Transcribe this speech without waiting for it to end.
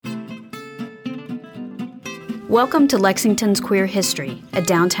Welcome to Lexington's Queer History, a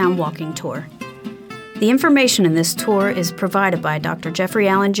downtown walking tour. The information in this tour is provided by Dr. Jeffrey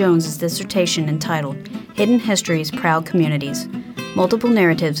Allen Jones's dissertation entitled Hidden Histories, Proud Communities, Multiple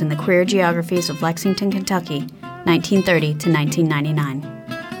Narratives in the Queer Geographies of Lexington, Kentucky, 1930 to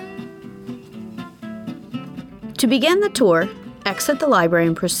 1999. To begin the tour, exit the library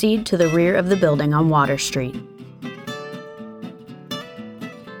and proceed to the rear of the building on Water Street.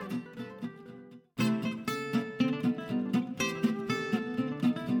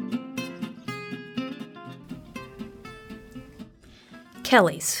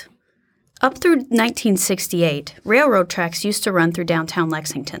 Kelly's. Up through 1968, railroad tracks used to run through downtown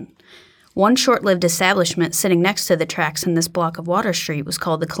Lexington. One short-lived establishment sitting next to the tracks in this block of Water Street was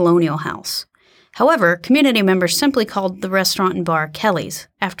called the Colonial House. However, community members simply called the restaurant and bar Kelly's,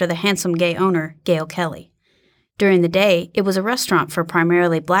 after the handsome gay owner, Gail Kelly. During the day, it was a restaurant for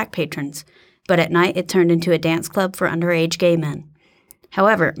primarily black patrons, but at night it turned into a dance club for underage gay men.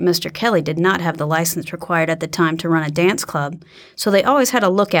 However, Mr. Kelly did not have the license required at the time to run a dance club, so they always had a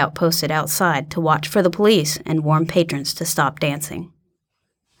lookout posted outside to watch for the police and warn patrons to stop dancing.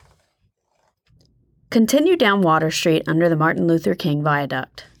 Continue down Water Street under the Martin Luther King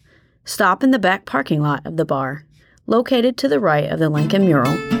Viaduct. Stop in the back parking lot of the bar, located to the right of the Lincoln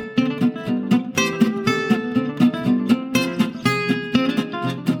mural.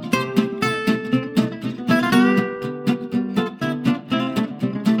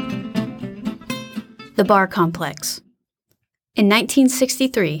 The Bar Complex. In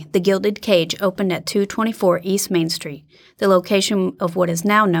 1963, the Gilded Cage opened at 224 East Main Street, the location of what is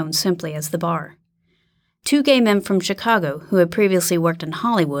now known simply as the bar. Two gay men from Chicago, who had previously worked in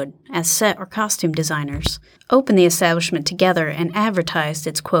Hollywood as set or costume designers, opened the establishment together and advertised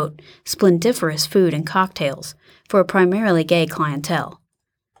its, quote, splendiferous food and cocktails for a primarily gay clientele.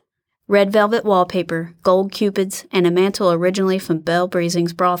 Red velvet wallpaper, gold cupids, and a mantle originally from Belle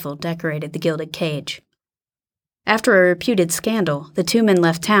Breezing's brothel decorated the Gilded Cage. After a reputed scandal, the two men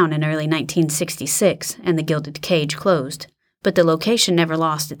left town in early 1966 and the Gilded Cage closed, but the location never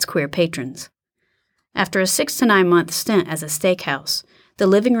lost its queer patrons. After a 6 to 9 month stint as a steakhouse, the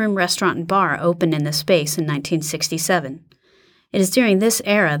Living Room Restaurant and Bar opened in the space in 1967. It is during this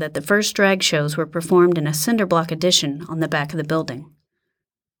era that the first drag shows were performed in a cinderblock addition on the back of the building.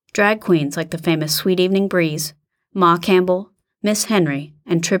 Drag queens like the famous Sweet Evening Breeze, Ma Campbell, Miss Henry,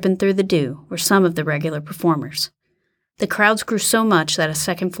 and Trippin' Through the Dew were some of the regular performers. The crowds grew so much that a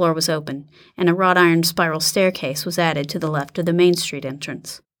second floor was opened, and a wrought iron spiral staircase was added to the left of the Main Street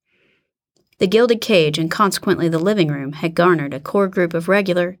entrance. The Gilded Cage, and consequently the living room, had garnered a core group of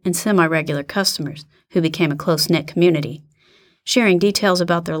regular and semi-regular customers who became a close-knit community, sharing details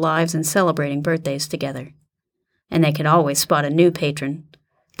about their lives and celebrating birthdays together. And they could always spot a new patron.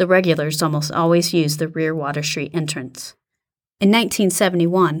 The regulars almost always used the rear Water Street entrance. In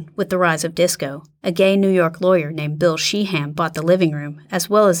 1971, with the rise of disco, a gay New York lawyer named Bill Sheehan bought the living room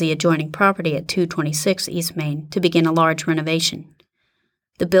as well as the adjoining property at 226 East Main to begin a large renovation.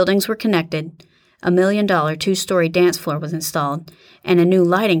 The buildings were connected, a $1 million 2-story dance floor was installed, and a new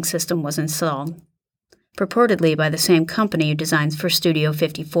lighting system was installed, purportedly by the same company who designs for Studio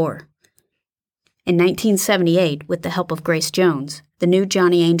 54. In 1978, with the help of Grace Jones, the new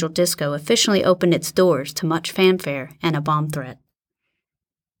Johnny Angel Disco officially opened its doors to much fanfare and a bomb threat.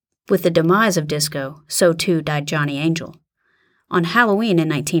 With the demise of disco, so too died Johnny Angel. On Halloween in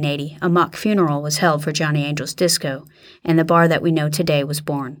 1980, a mock funeral was held for Johnny Angel's Disco, and the bar that we know today was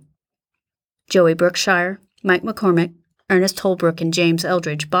born. Joey Brookshire, Mike McCormick, Ernest Holbrook, and James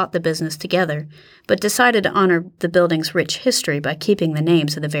Eldridge bought the business together, but decided to honor the building's rich history by keeping the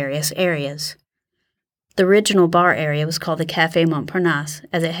names of the various areas. The original bar area was called the Café Montparnasse,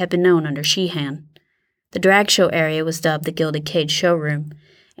 as it had been known under Sheehan. The drag show area was dubbed the Gilded Cage Showroom,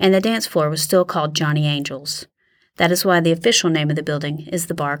 and the dance floor was still called Johnny Angel's. That is why the official name of the building is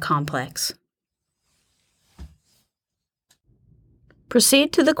the Bar Complex.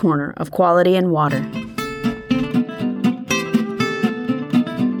 Proceed to the corner of Quality and Water.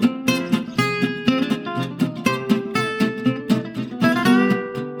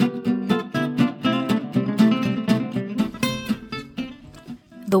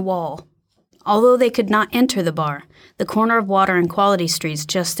 The Wall. Although they could not enter the bar, the corner of Water and Quality Streets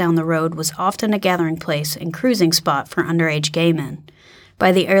just down the road was often a gathering place and cruising spot for underage gay men.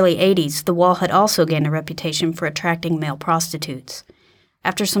 By the early 80s, the Wall had also gained a reputation for attracting male prostitutes.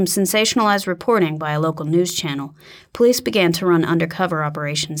 After some sensationalized reporting by a local news channel, police began to run undercover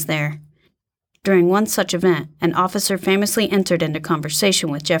operations there. During one such event, an officer famously entered into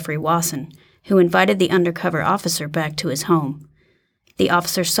conversation with Jeffrey Wasson, who invited the undercover officer back to his home. The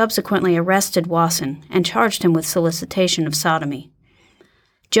officer subsequently arrested Wasson and charged him with solicitation of sodomy.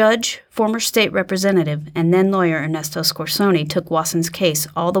 Judge, former state representative, and then lawyer Ernesto Scorsoni took Wasson's case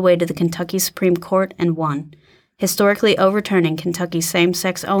all the way to the Kentucky Supreme Court and won, historically overturning Kentucky's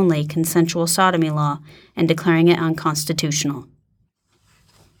same-sex-only consensual sodomy law and declaring it unconstitutional.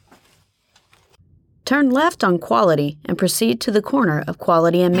 Turn left on Quality and proceed to the corner of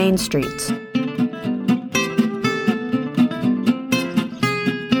Quality and Main Streets.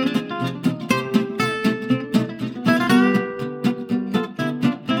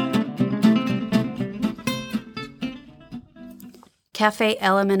 Cafe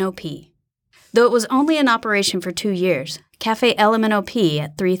LMNOP. Though it was only in operation for 2 years, Cafe LMNOP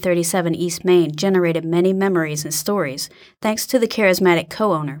at 337 East Main generated many memories and stories thanks to the charismatic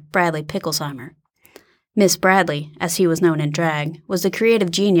co-owner, Bradley Picklesheimer. Miss Bradley, as he was known in drag, was the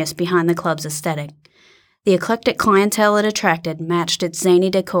creative genius behind the club's aesthetic. The eclectic clientele it attracted matched its zany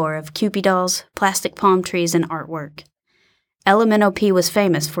decor of Cupid dolls, plastic palm trees, and artwork. LMNOP was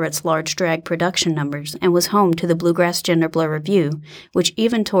famous for its large drag production numbers and was home to the Bluegrass Gender Blur Revue, which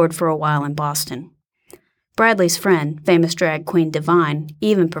even toured for a while in Boston. Bradley's friend, famous drag queen Divine,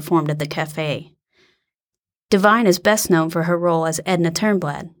 even performed at the cafe. Divine is best known for her role as Edna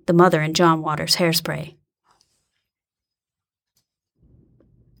Turnblad, the mother in John Waters' Hairspray.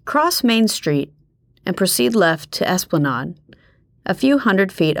 Cross Main Street and proceed left to Esplanade, a few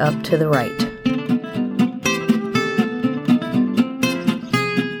hundred feet up to the right.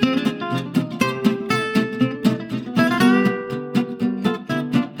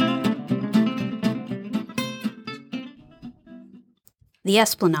 The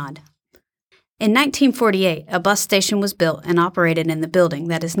Esplanade. In 1948, a bus station was built and operated in the building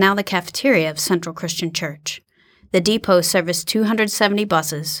that is now the cafeteria of Central Christian Church. The depot serviced 270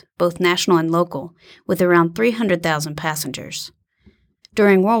 buses, both national and local, with around 300,000 passengers.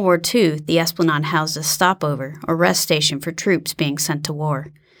 During World War II, the Esplanade housed a stopover or rest station for troops being sent to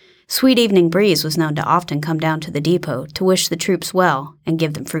war. Sweet Evening Breeze was known to often come down to the depot to wish the troops well and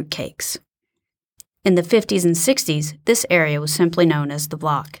give them fruitcakes. In the 50s and 60s, this area was simply known as the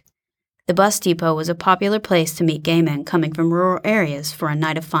Block. The bus depot was a popular place to meet gay men coming from rural areas for a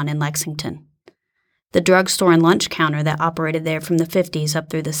night of fun in Lexington. The drugstore and lunch counter that operated there from the 50s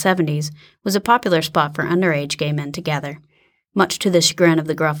up through the 70s was a popular spot for underage gay men to gather, much to the chagrin of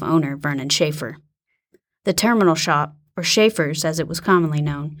the gruff owner, Vernon Schaefer. The terminal shop, or Schaefer's as it was commonly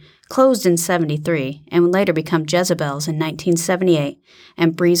known, closed in 73 and would later become Jezebel's in 1978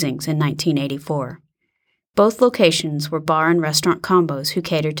 and Breezing's in 1984. Both locations were bar and restaurant combos who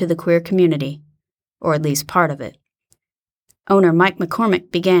catered to the queer community, or at least part of it. Owner Mike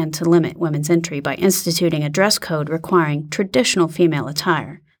McCormick began to limit women's entry by instituting a dress code requiring traditional female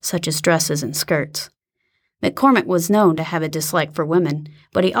attire, such as dresses and skirts. McCormick was known to have a dislike for women,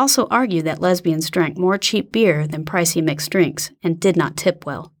 but he also argued that lesbians drank more cheap beer than pricey mixed drinks and did not tip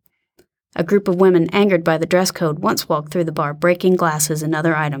well. A group of women angered by the dress code once walked through the bar breaking glasses and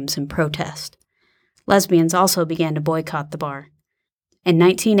other items in protest. Lesbians also began to boycott the bar. In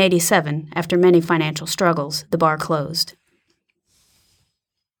 1987, after many financial struggles, the bar closed.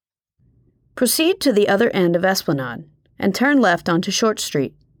 Proceed to the other end of Esplanade and turn left onto Short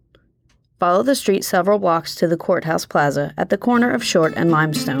Street. Follow the street several blocks to the Courthouse Plaza at the corner of Short and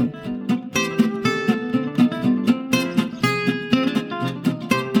Limestone.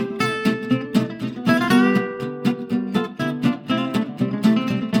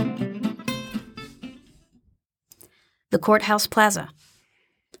 The Courthouse Plaza.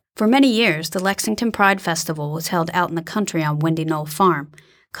 For many years, the Lexington Pride Festival was held out in the country on Windy Knoll Farm,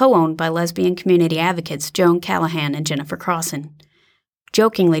 co-owned by lesbian community advocates Joan Callahan and Jennifer Crossan.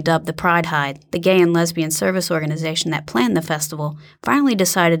 Jokingly dubbed the Pride Hide, the gay and lesbian service organization that planned the festival finally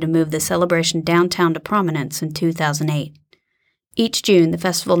decided to move the celebration downtown to prominence in 2008. Each June, the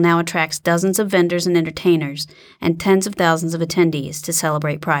festival now attracts dozens of vendors and entertainers and tens of thousands of attendees to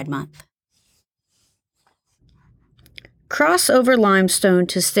celebrate Pride Month. Cross over Limestone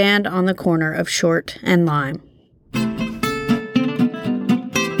to stand on the corner of Short and Lime.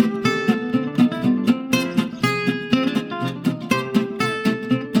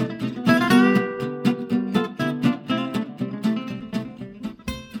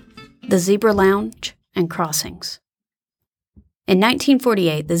 The Zebra Lounge and Crossings. In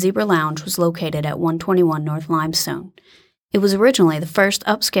 1948, the Zebra Lounge was located at 121 North Limestone. It was originally the first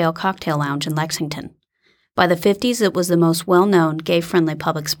upscale cocktail lounge in Lexington. By the 50s, it was the most well-known, gay-friendly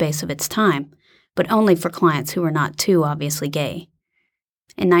public space of its time, but only for clients who were not too obviously gay.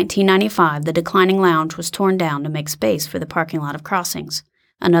 In 1995, the declining lounge was torn down to make space for the parking lot of Crossings,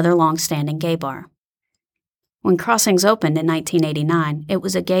 another long-standing gay bar. When Crossings opened in 1989, it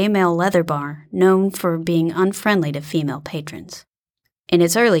was a gay male leather bar known for being unfriendly to female patrons. In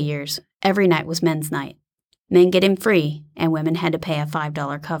its early years, every night was men's night. Men get in free, and women had to pay a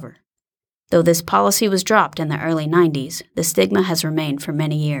 $5 cover. Though this policy was dropped in the early 90s, the stigma has remained for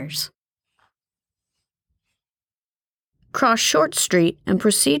many years. Cross Short Street and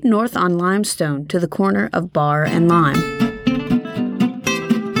proceed north on Limestone to the corner of Bar and Lime.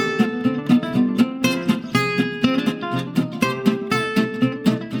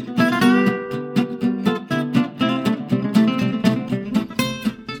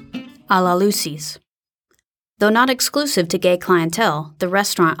 A la Lucy's. Though not exclusive to gay clientele, the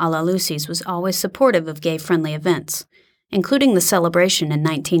restaurant A la Lucy's was always supportive of gay-friendly events, including the celebration in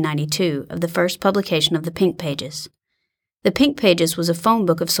 1992 of the first publication of the Pink Pages. The Pink Pages was a phone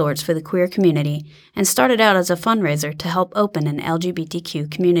book of sorts for the queer community and started out as a fundraiser to help open an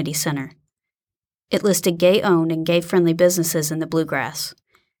LGBTQ community center. It listed gay-owned and gay-friendly businesses in the Bluegrass.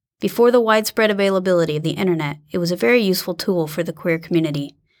 Before the widespread availability of the internet, it was a very useful tool for the queer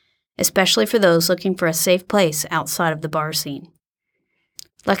community, especially for those looking for a safe place outside of the bar scene.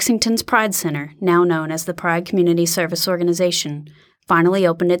 Lexington's Pride Center, now known as the Pride Community Service Organization, finally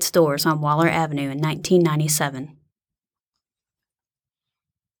opened its doors on Waller Avenue in 1997.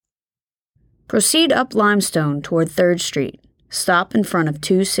 Proceed up Limestone toward 3rd Street. Stop in front of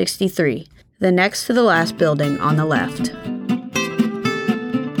 263, the next to the last building on the left.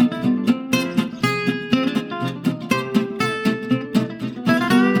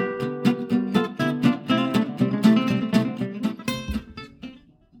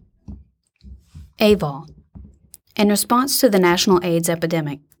 AVOL. In response to the national AIDS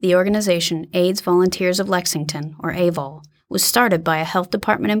epidemic, the organization AIDS Volunteers of Lexington, or AVOL, was started by a health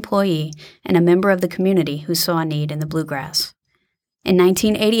department employee and a member of the community who saw a need in the Bluegrass. In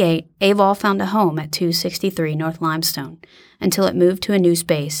 1988, AVOL found a home at 263 North Limestone until it moved to a new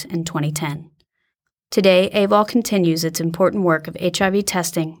space in 2010. Today, AVOL continues its important work of HIV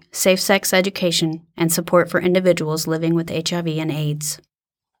testing, safe sex education, and support for individuals living with HIV and AIDS.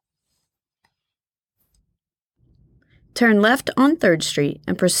 Turn left on 3rd Street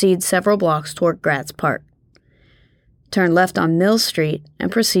and proceed several blocks toward Gratz Park. Turn left on Mill Street and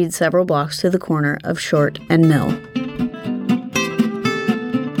proceed several blocks to the corner of Short and Mill.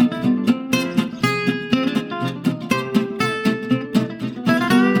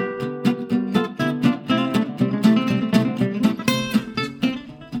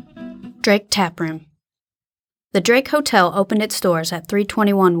 Drake Tap Room. The Drake Hotel opened its doors at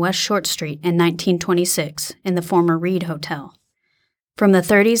 321 West Short Street in 1926 in the former Reed Hotel. From the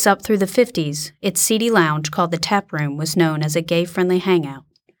 30s up through the 50s, its seedy lounge called the Tap Room was known as a gay-friendly hangout.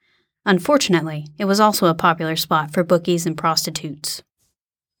 Unfortunately, it was also a popular spot for bookies and prostitutes.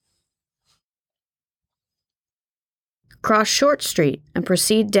 Cross Short Street and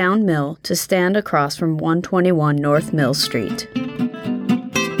proceed down Mill to stand across from 121 North Mill Street.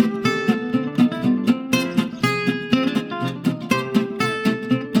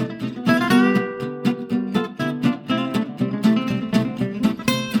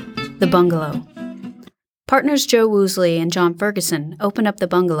 The Bungalow. Partners Joe Woosley and John Ferguson opened up the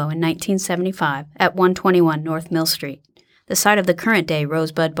Bungalow in 1975 at 121 North Mill Street, the site of the current-day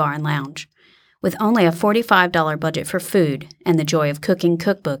Rosebud Bar and Lounge, with only a $45 budget for food and the Joy of Cooking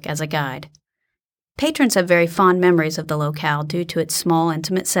cookbook as a guide. Patrons have very fond memories of the locale due to its small,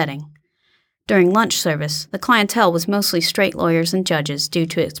 intimate setting. During lunch service, the clientele was mostly straight lawyers and judges due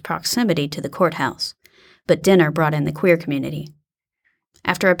to its proximity to the courthouse, but dinner brought in the queer community.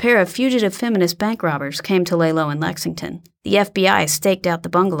 After a pair of fugitive feminist bank robbers came to lay low in Lexington, the FBI staked out the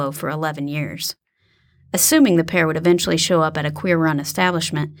Bungalow for 11 years. Assuming the pair would eventually show up at a queer-run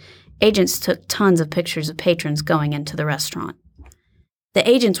establishment, agents took tons of pictures of patrons going into the restaurant. The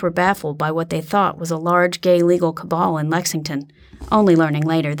agents were baffled by what they thought was a large gay legal cabal in Lexington, only learning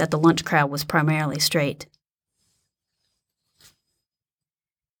later that the lunch crowd was primarily straight.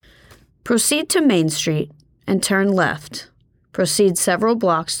 Proceed to Main Street and turn left. Proceed several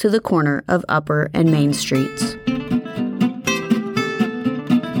blocks to the corner of Upper and Main Streets.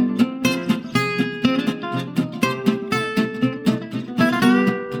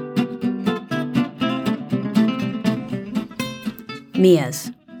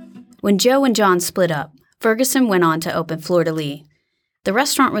 Mia's. When Joe and John split up, Ferguson went on to open Fleur de Lis. The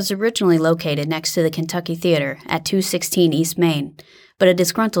restaurant was originally located next to the Kentucky Theater at 216 East Main, but a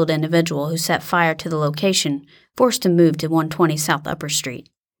disgruntled individual who set fire to the location forced him to move to 120 South Upper Street.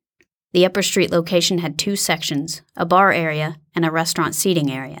 The Upper Street location had two sections, a bar area and a restaurant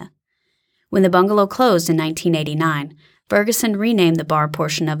seating area. When the Bungalow closed in 1989, Ferguson renamed the bar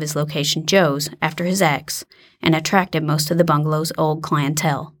portion of his location Joe's after his ex and attracted most of the bungalow's old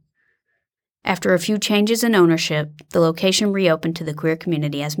clientele. After a few changes in ownership, the location reopened to the queer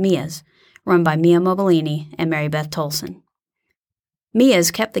community as Mia's, run by Mia Mobilini and Mary Beth Tolson.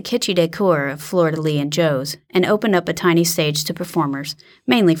 Mia's kept the kitschy decor of Fleur de Lis and Joe's and opened up a tiny stage to performers,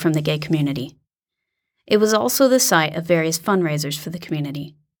 mainly from the gay community. It was also the site of various fundraisers for the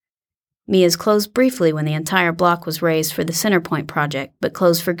community. Mia's closed briefly when the entire block was raised for the Centerpoint project, but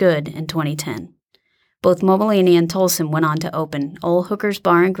closed for good in 2010. Both Mobilini and Tolson went on to open Old Hooker's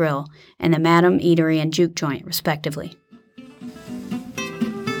Bar and Grill and the Madam Eatery and Juke Joint, respectively.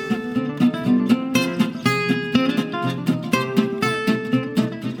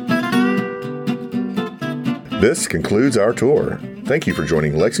 This concludes our tour. Thank you for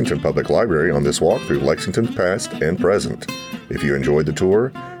joining Lexington Public Library on this walk through Lexington's past and present. If you enjoyed the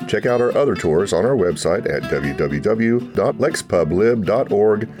tour, check out our other tours on our website at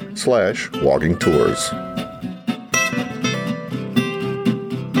www.lexpublib.org/walkingtours.